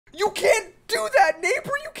You can't do that,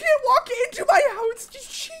 neighbor. You can't walk into my house. He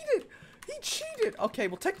cheated. He cheated. Okay,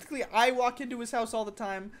 well, technically, I walk into his house all the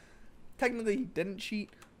time. Technically, he didn't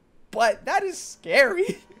cheat. But that is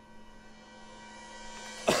scary.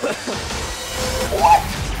 What?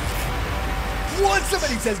 What's up,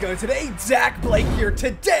 says going today? dakblake here.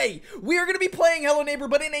 Today, we are going to be playing Hello Neighbor,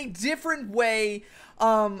 but in a different way.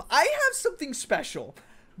 I have something special.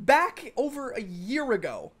 Back over a year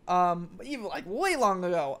ago, even like way long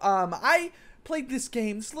ago, I played this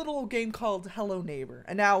game, this little game called Hello Neighbor.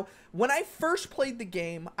 And now, when I first played the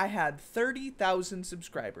game, I had 30,000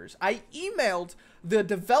 subscribers. I emailed the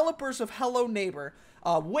developers of Hello Neighbor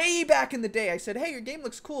way back in the day. I said, hey, your game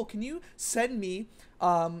looks cool. Can you send me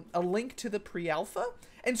a link to the pre-alpha?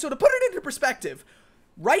 And so to put it into perspective,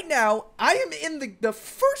 right now, I am in the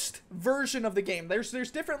first version of the game. There's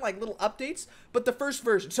different like little updates, but the first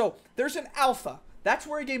version. So there's an alpha. That's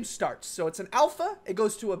where a game starts. So it's an alpha, it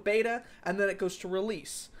goes to a beta, and then it goes to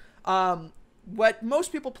release. What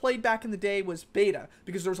most people played back in the day was beta,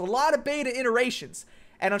 because there was a lot of beta iterations.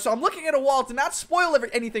 And so I'm looking at a wall to not spoil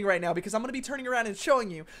anything right now, because I'm going to be turning around and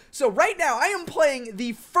showing you. So right now, I am playing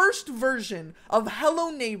the first version of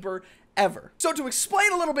Hello Neighbor ever. So to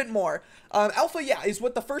explain a little bit more, alpha, yeah, is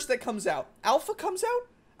what the first that comes out. Alpha comes out,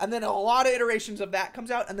 and then a lot of iterations of that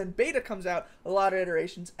comes out, and then beta comes out, a lot of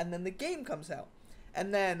iterations, and then the game comes out.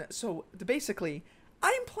 And then, so basically,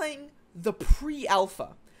 I'm playing the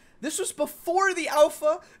pre-alpha. This was before the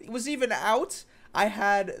alpha was even out. I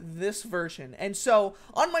had this version. And so,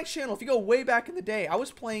 on my channel, if you go way back in the day, I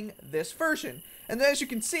was playing this version. And then as you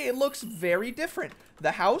can see, it looks very different.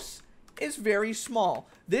 The house is very small.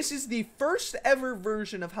 This is the first ever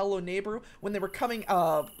version of Hello Neighbor when they were coming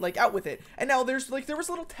like out with it. And now there was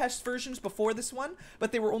little test versions before this one,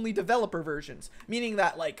 but they were only developer versions, meaning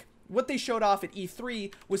that like what they showed off at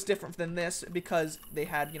E3 was different than this because they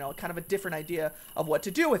had, you know, kind of a different idea of what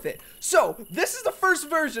to do with it. So, this is the first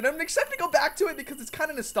version. I'm excited to go back to it because it's kind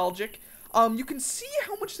of nostalgic. You can see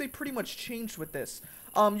how much they pretty much changed with this.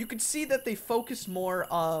 You can see that they focus more,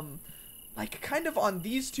 like, kind of on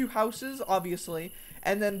these two houses, obviously,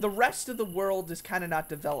 and then the rest of the world is kind of not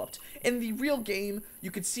developed. In the real game, you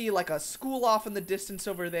could see, like, a school off in the distance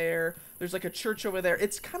over there. There's, like, a church over there.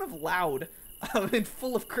 It's kind of loud. And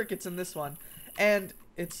full of crickets in this one, and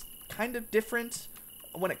it's kind of different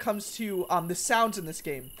when it comes to the sounds in this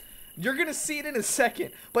game. You're gonna see it in a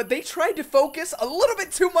second, but they tried to focus a little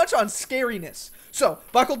bit too much on scariness. So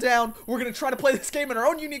buckle down, we're gonna try to play this game in our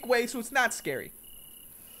own unique way so it's not scary.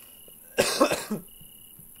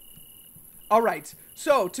 Alright,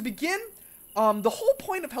 so to begin, the whole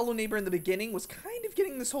point of Hello Neighbor in the beginning was kind of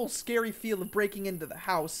getting this whole scary feel of breaking into the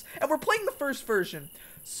house, and we're playing the first version.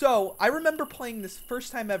 So, I remember playing this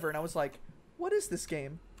first time ever, and I was like, what is this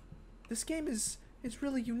game? This game is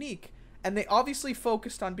really unique. And they obviously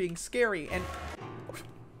focused on being scary, and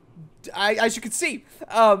as you can see,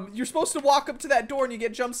 you're supposed to walk up to that door and you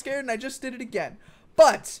get jump scared, and I just did it again.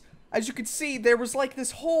 But, as you can see, there was like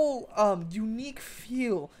this whole unique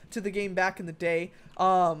feel to the game back in the day.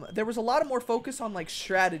 There was a lot of more focus on like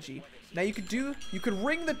strategy. Now you could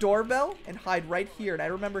ring the doorbell and hide right here, and I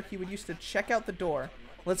remember he would used to check out the door.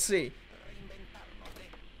 Let's see.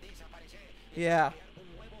 Yeah.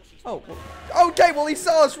 Oh, well, okay, well, he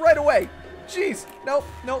saw us right away. Jeez. Nope,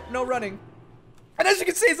 no running. And as you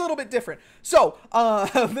can see, it's a little bit different. So,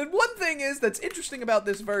 the one thing that's interesting about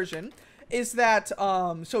this version is that,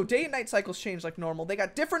 so day and night cycles change like normal. They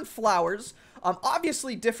got different flowers,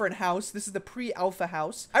 obviously different house. This is the pre-alpha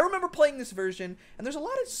house. I remember playing this version, and there's a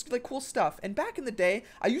lot of like cool stuff. And back in the day,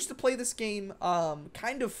 I used to play this game,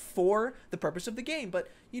 kind of for the purpose of the game. But,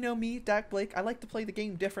 you know me, dakblake, I like to play the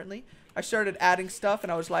game differently. I started adding stuff,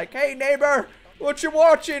 and I was like, hey neighbor, what you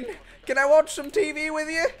watching? Can I watch some TV with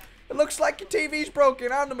you? It looks like your TV's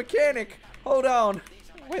broken. I'm the mechanic. Hold on.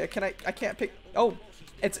 Wait, I can't pick, oh.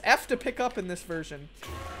 It's F to pick up in this version.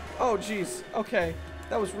 Oh, jeez. Okay.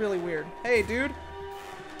 That was really weird. Hey, dude.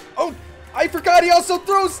 Oh, I forgot he also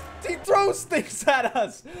throws things at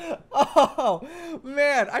us. Oh,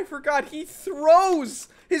 man. I forgot he throws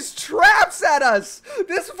his traps at us.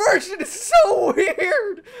 This version is so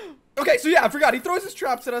weird. Okay, so yeah, I forgot. He throws his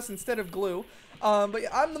traps at us instead of glue. But yeah,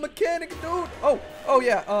 I'm the mechanic, dude. Oh,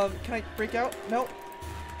 yeah. Can I break out? No.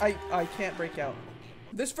 I can't break out.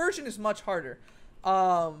 This version is much harder.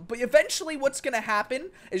 But eventually what's gonna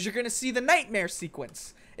happen is you're gonna see the nightmare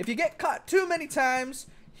sequence. If you get caught too many times,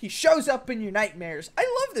 he shows up in your nightmares. I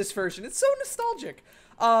love this version. It's so nostalgic.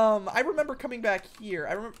 I remember coming back here.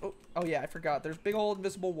 I remember, oh yeah, I forgot. There's big old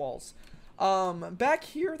invisible walls. Back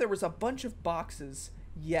here, there was a bunch of boxes.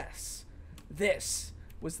 Yes. This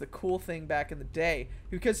was the cool thing back in the day,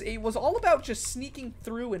 because it was all about just sneaking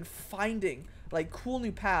through and finding like cool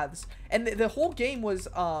new paths, and the whole game was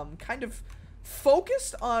kind of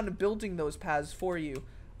focused on building those paths for you,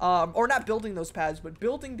 or not building those paths, but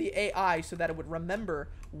building the AI so that it would remember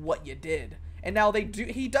what you did. And now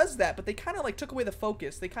he does that, but they kind of like took away the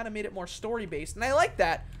focus. They kind of made it more story based, and I like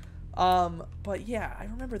that. But yeah, I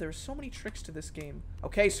remember there were so many tricks to this game.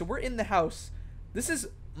 Okay, so we're in the house. This is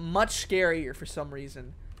much scarier for some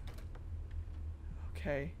reason.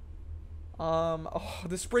 Okay. Oh,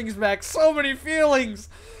 this brings back so many feelings.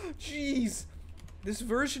 Jeez. This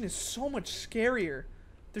version is so much scarier.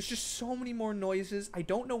 There's just so many more noises. I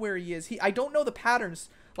don't know where he is. I don't know the patterns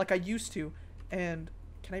like I used to. And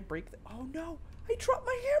can I break oh no, I dropped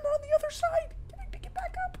my hammer on the other side. Can I pick it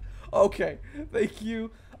back up? Okay, thank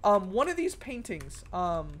you. One of these paintings,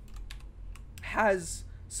 has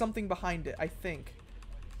something behind it, I think.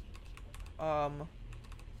 I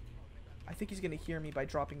think he's gonna hear me by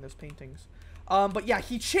dropping those paintings. But yeah,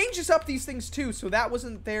 he changes up these things too, so that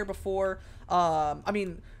wasn't there before. I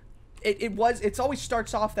mean, it always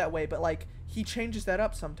starts off that way, but like, he changes that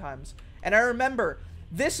up sometimes. And I remember,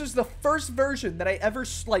 this is the first version that I ever,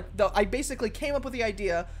 I basically came up with the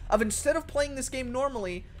idea of, instead of playing this game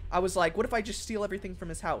normally, I was like, what if I just steal everything from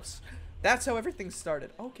his house? That's how everything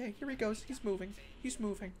started. Okay, here he goes. He's moving. He's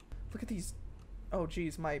moving. Look at these. Oh,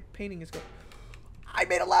 geez, my painting is going. I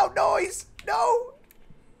made a loud noise. No.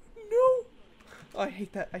 No. Oh, I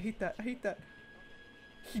hate that. I hate that. I hate that.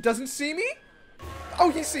 He doesn't see me? Oh,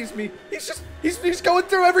 he sees me. He's going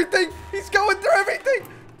through everything. He's going through everything.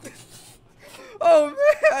 Oh,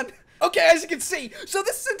 man. Okay, as you can see, so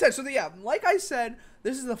this is intense. So yeah, like I said,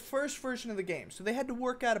 this is the first version of the game, so they had to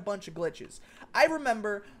work out a bunch of glitches. I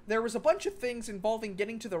remember there was a bunch of things involving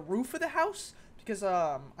getting to the roof of the house, because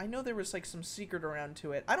I know there was like some secret around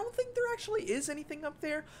to it. I don't think there actually is anything up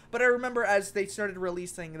there, but I remember as they started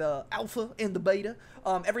releasing the alpha and the beta,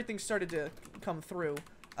 everything started to come through.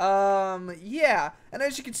 Yeah, and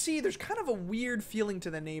as you can see, there's kind of a weird feeling to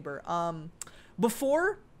the neighbor.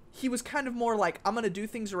 Before, he was kind of more like, I'm gonna do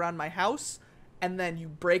things around my house, and then you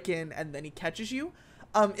break in, and then he catches you.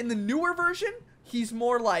 In the newer version, he's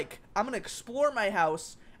more like, I'm gonna explore my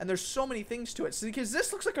house, and there's so many things to it. So, because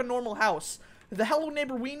this looks like a normal house. The Hello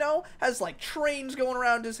Neighbor we know has like trains going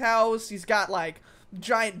around his house. He's got like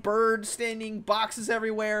giant birds standing, boxes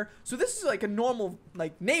everywhere. So this is like a normal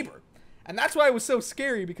like neighbor. And that's why it was so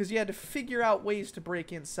scary, because you had to figure out ways to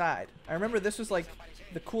break inside. I remember this was like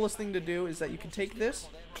the coolest thing to do, is that you can take this,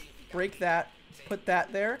 break that, put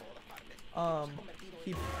that there.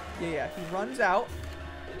 He runs out.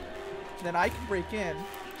 Then I can break in.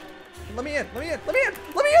 Let me in. Let me in. Let me in.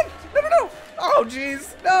 Let me in. No, no, no. Oh,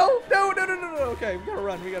 jeez. No, no, no, no, no, no. Okay, we gotta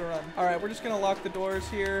run. We gotta run. All right, we're just gonna lock the doors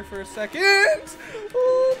here for a second.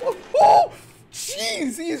 Oh,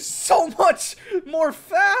 jeez. He is so much more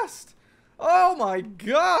fast. Oh my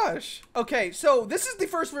gosh. Okay, so this is the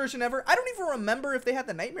first version ever. I don't even remember if they had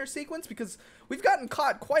the nightmare sequence, because we've gotten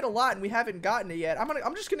caught quite a lot and we haven't gotten it yet.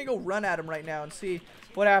 I'm just gonna go run at him right now and see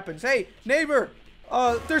what happens. Hey, neighbor,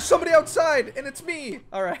 there's somebody outside and it's me.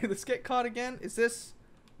 All right, let's get caught again. Is this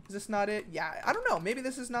not it? Yeah, I don't know. Maybe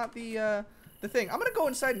this is not the thing. I'm gonna go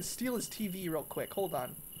inside and steal his TV real quick. Hold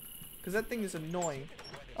on, because that thing is annoying.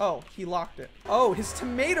 Oh, he locked it. Oh, his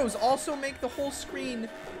tomatoes also make the whole screen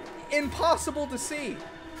impossible to see.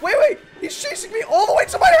 Wait, he's chasing me all the way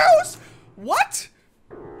to my house. What?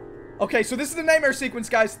 Okay, so this is the nightmare sequence,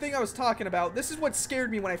 guys. The thing I was talking about. This is what scared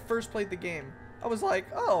me when I first played the game. I was like,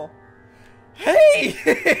 oh,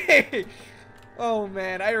 hey. Oh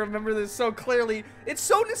man, I remember this so clearly. It's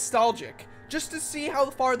so nostalgic just to see how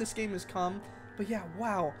far this game has come. But yeah,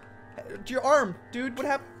 wow. Your arm, dude, what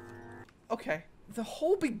happened? Okay, the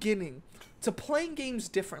whole beginning to playing games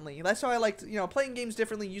differently. That's how I liked, playing games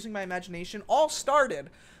differently, using my imagination, all started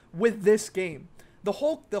with this game. The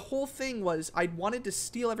whole thing was I wanted to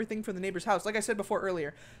steal everything from the neighbor's house. Like I said before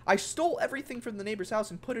earlier, I stole everything from the neighbor's house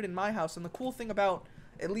and put it in my house. And the cool thing about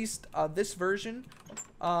at least this version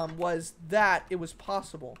was that it was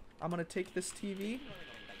possible. I'm gonna take this TV.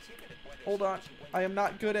 Hold on, I am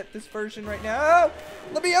not good at this version right now.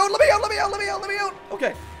 Let me out! Let me out! Let me out! Let me out! Let me out!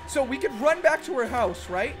 Okay. So we could run back to her house,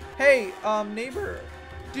 right? Hey, neighbor,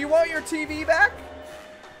 do you want your TV back?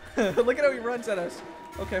 Look at how he runs at us.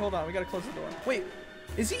 Okay, hold on. We gotta close the door. Wait,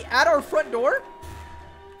 is he at our front door?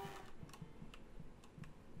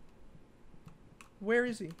 Where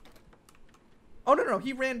is he? Oh, no,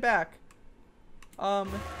 he ran back.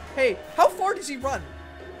 Hey, how far does he run?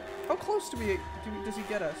 How close does he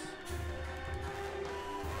get us?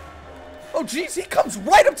 Oh, geez, he comes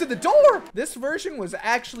right up to the door. This version was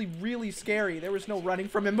actually really scary. There was no running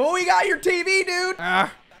from him. But we got your TV, dude.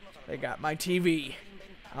 Ah, they got my TV.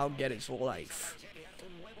 I'll get its life.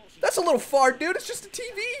 That's a little far, dude. It's just a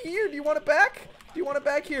TV. Here, do you want it back? Do you want it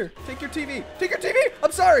back? Here, take your TV. Take your TV.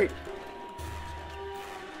 I'm sorry.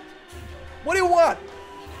 What do you want?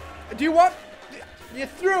 Do you want... You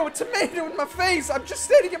threw a tomato in my face. I'm just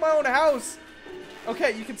standing in my own house.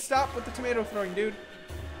 Okay, you can stop with the tomato throwing, dude.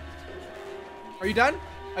 Are you done?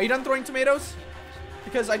 Are you done throwing tomatoes?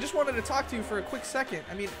 Because I just wanted to talk to you for a quick second.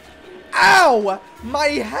 I mean, ow! My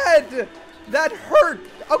head! That hurt!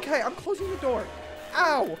 Okay, I'm closing the door.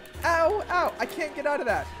 Ow! Ow! Ow! I can't get out of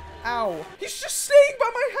that. Ow. He's just staying by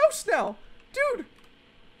my house now. Dude,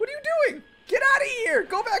 what are you doing? Get out of here!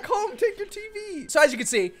 Go back home, take your TV. So as you can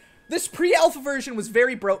see, this pre-alpha version was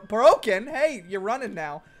very broken. Hey, you're running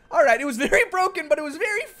now. Alright, it was very broken, but it was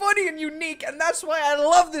very funny and unique, and that's why I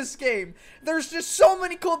love this game. There's just so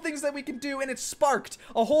many cool things that we can do, and it sparked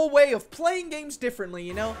a whole way of playing games differently,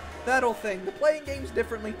 you know? That whole thing, the playing games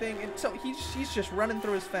differently thing, and so he's just running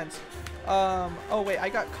through his fence. Oh wait, I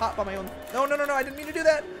got caught by my own... No, I didn't mean to do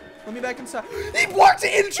that. Let me back inside. He walked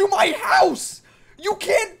into my house! You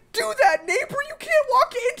can't do that, neighbor! You can't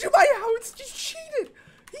walk into my house! He cheated!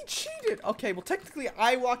 He cheated! Okay, well technically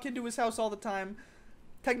I walk into his house all the time.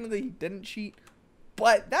 Technically, he didn't cheat,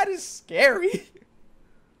 but that is scary.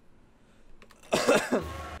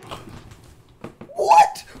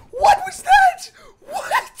 What? What was that?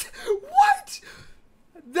 What? What?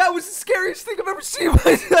 That was the scariest thing I've ever seen in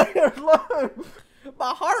my entire life.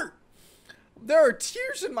 My heart. There are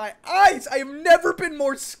tears in my eyes. I have never been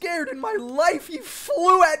more scared in my life. He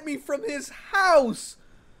flew at me from his house.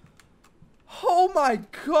 Oh my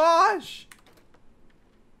gosh.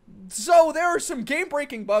 So there are some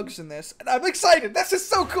game-breaking bugs in this, and I'm excited. This is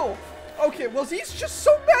so cool. Okay, well, he's just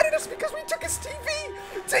so mad at us because we took his TV.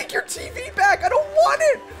 Take your TV back. I don't want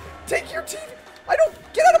it. Take your TV. I don't.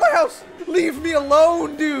 Get out of my house. Leave me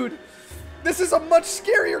alone, dude. This is a much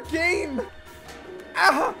scarier game.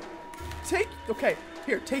 Ah. Okay,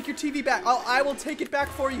 here, take your TV back. I will take it back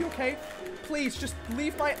for you, okay? Please, just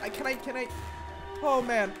leave my... Can I... Oh,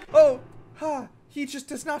 man. Oh. He just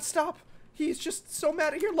does not stop. He's just so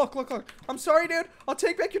mad at here. Look. I'm sorry, dude. I'll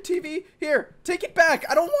take back your TV. Here, take it back.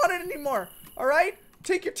 I don't want it anymore. All right?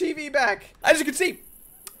 Take your TV back. As you can see,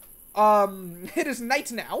 it is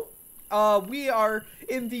night now. We are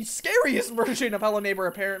in the scariest version of Hello Neighbor,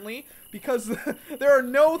 apparently, because there are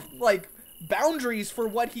no, like, boundaries for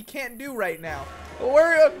what he can't do right now.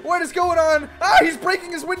 What is going on? Ah, he's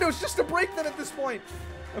breaking his windows just to break them at this point.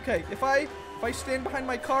 Okay, if I stand behind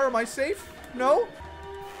my car, am I safe? No?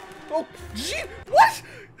 Oh, gee, what?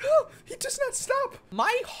 Oh, he does not stop.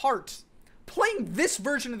 My heart, playing this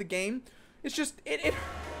version of the game, is just,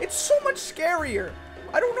 it's so much scarier.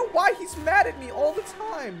 I don't know why he's mad at me all the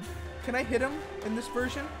time. Can I hit him in this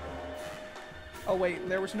version? Oh wait,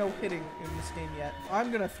 there was no hitting in this game yet. I'm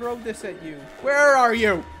gonna throw this at you. Where are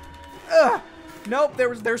you? Ugh. Nope,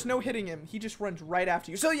 there's no hitting him. He just runs right after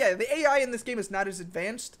you. So yeah, the AI in this game is not as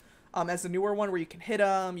advanced as the newer one where you can hit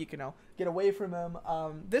him, you can get away from him.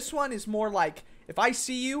 This one is more like, if I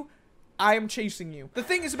see you, I am chasing you. The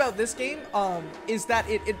thing is about this game is that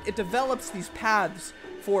it develops these paths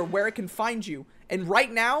for where it can find you. And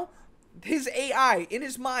right now, his AI, in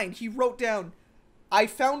his mind, he wrote down, I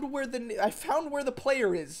found where the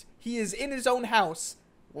player is. He is in his own house.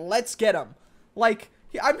 Let's get him. Like,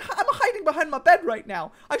 I'm hiding behind my bed right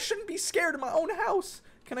now. I shouldn't be scared in my own house.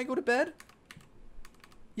 Can I go to bed?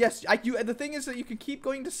 Yes, the thing is that you can keep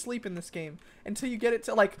going to sleep in this game until you get it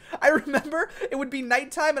to, like, I remember it would be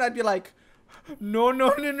nighttime and I'd be like, no,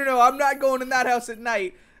 I'm not going in that house at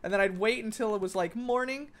night. And then I'd wait until it was like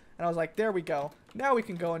morning and I was like, there we go. Now we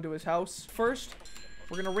can go into his house. First,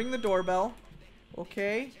 we're gonna ring the doorbell.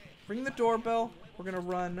 Okay, ring the doorbell. We're gonna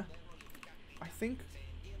run, I think,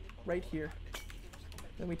 right here.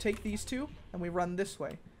 Then we take these two and we run this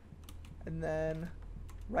way. And then,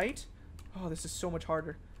 right? Oh, this is so much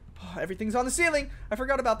harder. Oh, everything's on the ceiling. I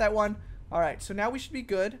forgot about that one. All right, so now we should be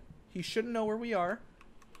good. He shouldn't know where we are.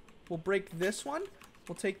 We'll break this one.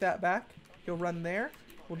 We'll take that back. He'll run there.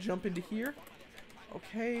 We'll jump into here.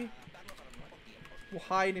 Okay. We'll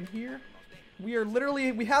hide in here. We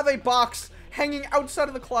have a box hanging outside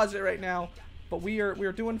of the closet right now. But we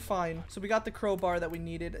are doing fine. So we got the crowbar that we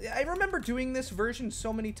needed. I remember doing this version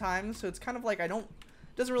so many times, so it's kind of like it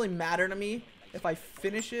doesn't really matter to me if I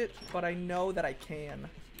finish it, but I know that I can.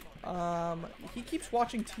 He keeps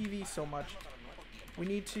watching TV so much. We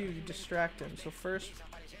need to distract him. So first,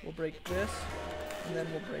 we'll break this, and then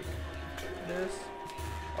we'll break this.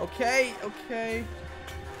 Okay.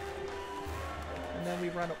 And then we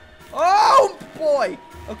run. Oh, boy.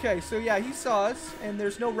 Okay, so yeah, he saw us, and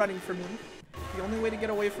there's no running from him. The only way to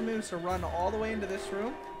get away from him is to run all the way into this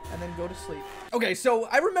room and then go to sleep. Okay, so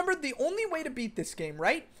I remembered the only way to beat this game,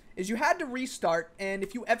 right, is you had to restart, and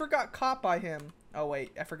if you ever got caught by him... Oh,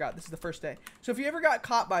 wait, I forgot. This is the first day. So if you ever got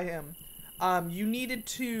caught by him, you needed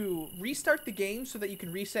to restart the game so that you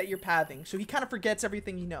can reset your pathing. So he kind of forgets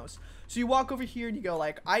everything he knows. So you walk over here and you go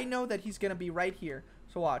like, I know that he's going to be right here.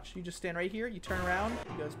 So watch, you just stand right here, you turn around,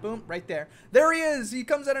 he goes boom, right there. There he is, he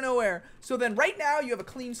comes out of nowhere. So then right now you have a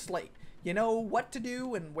clean slate. You know what to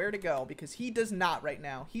do and where to go, because he does not right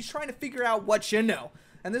now. He's trying to figure out what you know.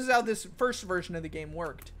 And this is how this first version of the game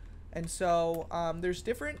worked. And so there's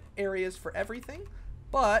different areas for everything,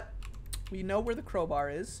 but we know where the crowbar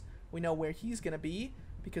is. We know where he's going to be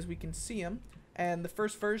because we can see him. And the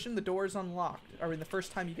first version, the door is unlocked, or in the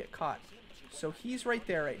first time you get caught. So he's right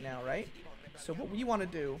there right now, right? So what we want to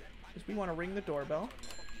do is we want to ring the doorbell,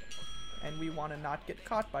 and we want to not get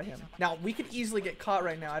caught by him. Now, we could easily get caught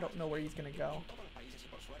right now. I don't know where he's going to go.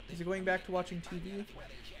 Is he going back to watching TV?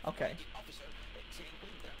 Okay.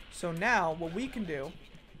 So now, what we can do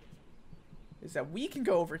is that we can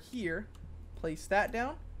go over here, place that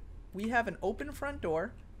down. We have an open front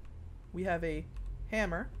door. We have a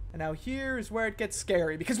hammer. And now here is where it gets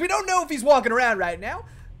scary, because we don't know if he's walking around right now.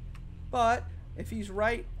 But if he's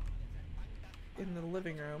right in the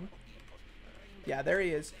living room, yeah, there he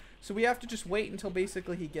is. So we have to just wait until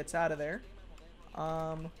basically he gets out of there.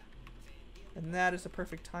 And that is the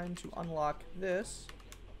perfect time to unlock this.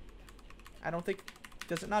 I don't think,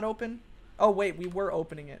 does it not open? Oh wait, we were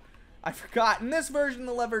opening it. I forgot. In this version,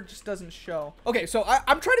 the lever just doesn't show. Okay, so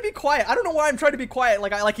I'm trying to be quiet. I don't know why I'm trying to be quiet,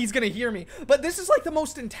 like he's gonna hear me. But this is like the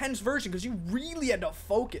most intense version because you really had to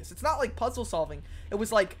focus. It's not like puzzle solving. It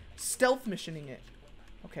was like stealth missioning it.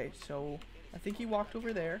 Okay, so I think he walked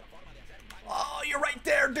over there. Oh, you're right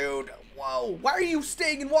there, dude. Whoa. Why are you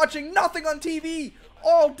staying and watching nothing on TV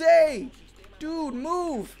all day? Dude,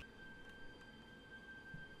 move.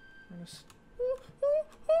 Oh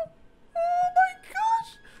my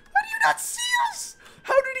gosh. How did you not see us?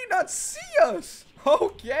 How did he not see us?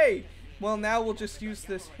 Okay. Well, now we'll just use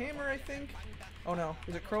this hammer, I think. Oh no.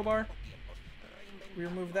 Is it crowbar? We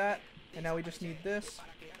remove that. And now we just need this.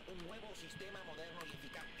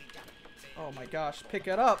 Oh my gosh. Pick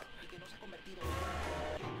it up.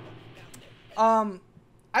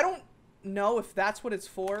 I don't know if that's what it's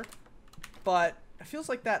for, but it feels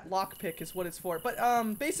like that lockpick is what it's for. But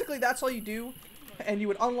basically that's all you do, and you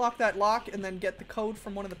would unlock that lock and then get the code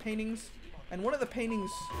from one of the paintings. And one of the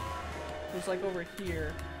paintings was like over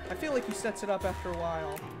here. I feel like he sets it up after a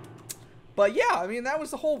while. But yeah, I mean, that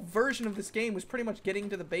was the whole version of this game, was pretty much getting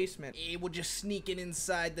to the basement. He will just sneaking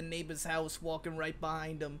inside the neighbor's house, walking right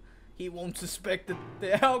behind him. He won't suspect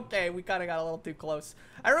that. Okay, we kind of got a little too close.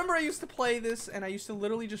 I remember I used to play this, and I used to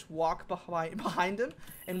literally just walk behind him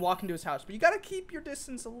and walk into his house. But you got to keep your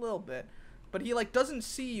distance a little bit. But he, like, doesn't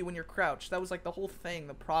see you when you're crouched. That was, like, the whole thing,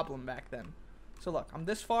 the problem back then. So, look, I'm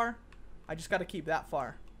this far. I just got to keep that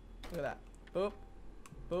far. Look at that. Boop.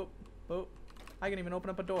 Boop. Boop. I can even open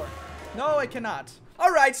up a door. No, I cannot.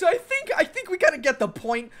 All right, so I think we kind of get the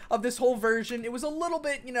point of this whole version. It was a little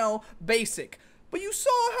bit, you know, basic. But you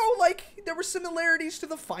saw how, like, there were similarities to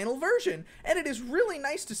the final version. And it is really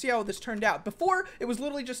nice to see how this turned out. Before, it was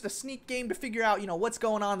literally just a sneak game to figure out, you know, what's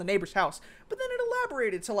going on in the neighbor's house. But then it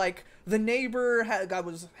elaborated to, like, the neighbor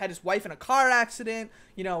had his wife in a car accident.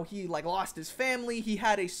 You know, he, like, lost his family. He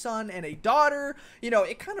had a son and a daughter. You know,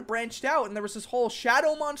 it kind of branched out. And there was this whole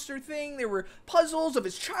shadow monster thing. There were puzzles of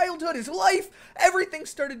his childhood, his life. Everything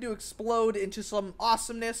started to explode into some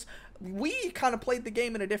awesomeness. We kind of played the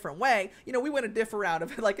game in a different way. You know, we went a different route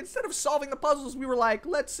of it. Like, instead of solving the puzzles, we were like,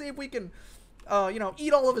 let's see if we can, you know,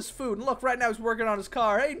 eat all of his food. And look, right now he's working on his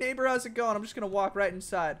car. Hey, neighbor, how's it going? I'm just going to walk right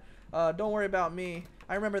inside. Don't worry about me.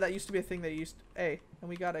 I remember that used to be a thing they used. Hey, and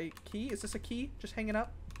we got a key. Is this a key? Just hanging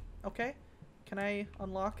up? Okay. Can I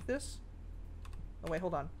unlock this? Oh, wait,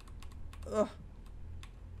 hold on. Ugh.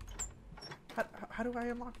 How do I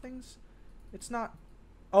unlock things? It's not...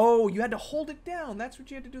 Oh, you had to hold it down. That's what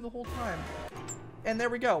you had to do the whole time. And there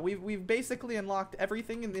we go. We've basically unlocked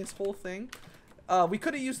everything in this whole thing. We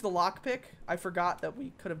could have used the lockpick. I forgot that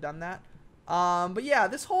we could have done that. But yeah,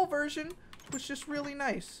 this whole version was just really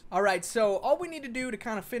nice. All right, so all we need to do to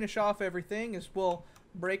kind of finish off everything is we'll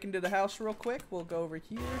break into the house real quick. We'll go over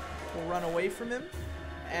here. We'll run away from him.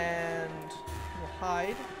 And we'll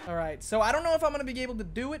hide. All right, so I don't know if I'm going to be able to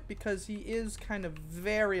do it because he is kind of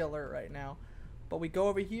very alert right now. But we go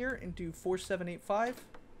over here and do 4785.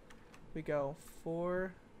 We go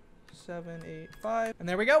 4785. And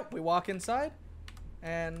there we go. We walk inside.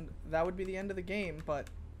 and that would be the end of the game, but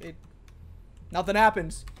nothing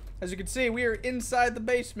happens. As you can see, we are inside the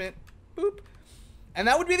basement. Boop. And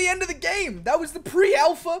that would be the end of the game. That was the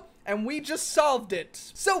pre-alpha, and we just solved it.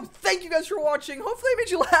 So, thank you guys for watching. Hopefully I made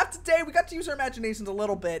you laugh today. We got to use our imaginations a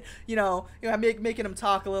little bit. Making them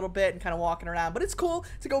talk a little bit and kind of walking around. But it's cool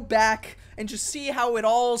to go back and just see how it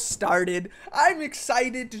all started. I'm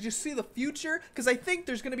excited to just see the future, because I think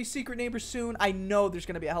there's going to be Secret Neighbors soon. I know there's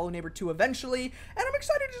going to be a Hello Neighbor 2 eventually, and I'm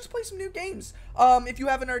excited to just play some new games. If you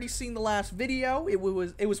haven't already seen the last video, it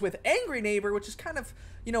was with Angry Neighbor, which is kind of,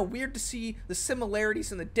 weird to see the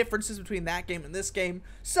similarities and the differences between that game and this game.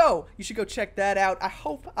 So, you should go check that out. I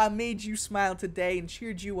hope I made you smile today and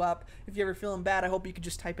cheered you up. If you're ever feeling bad, I hope you could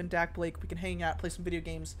just type in dakblake. We can hang out, play some video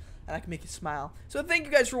games, and I can make you smile. So, thank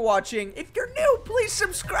you guys for watching. If you're new, please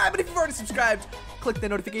subscribe. And if you've already subscribed, click the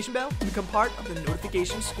notification bell to become part of the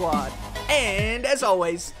notification squad. And, as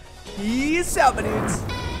always, peace out, my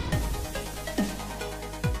dudes.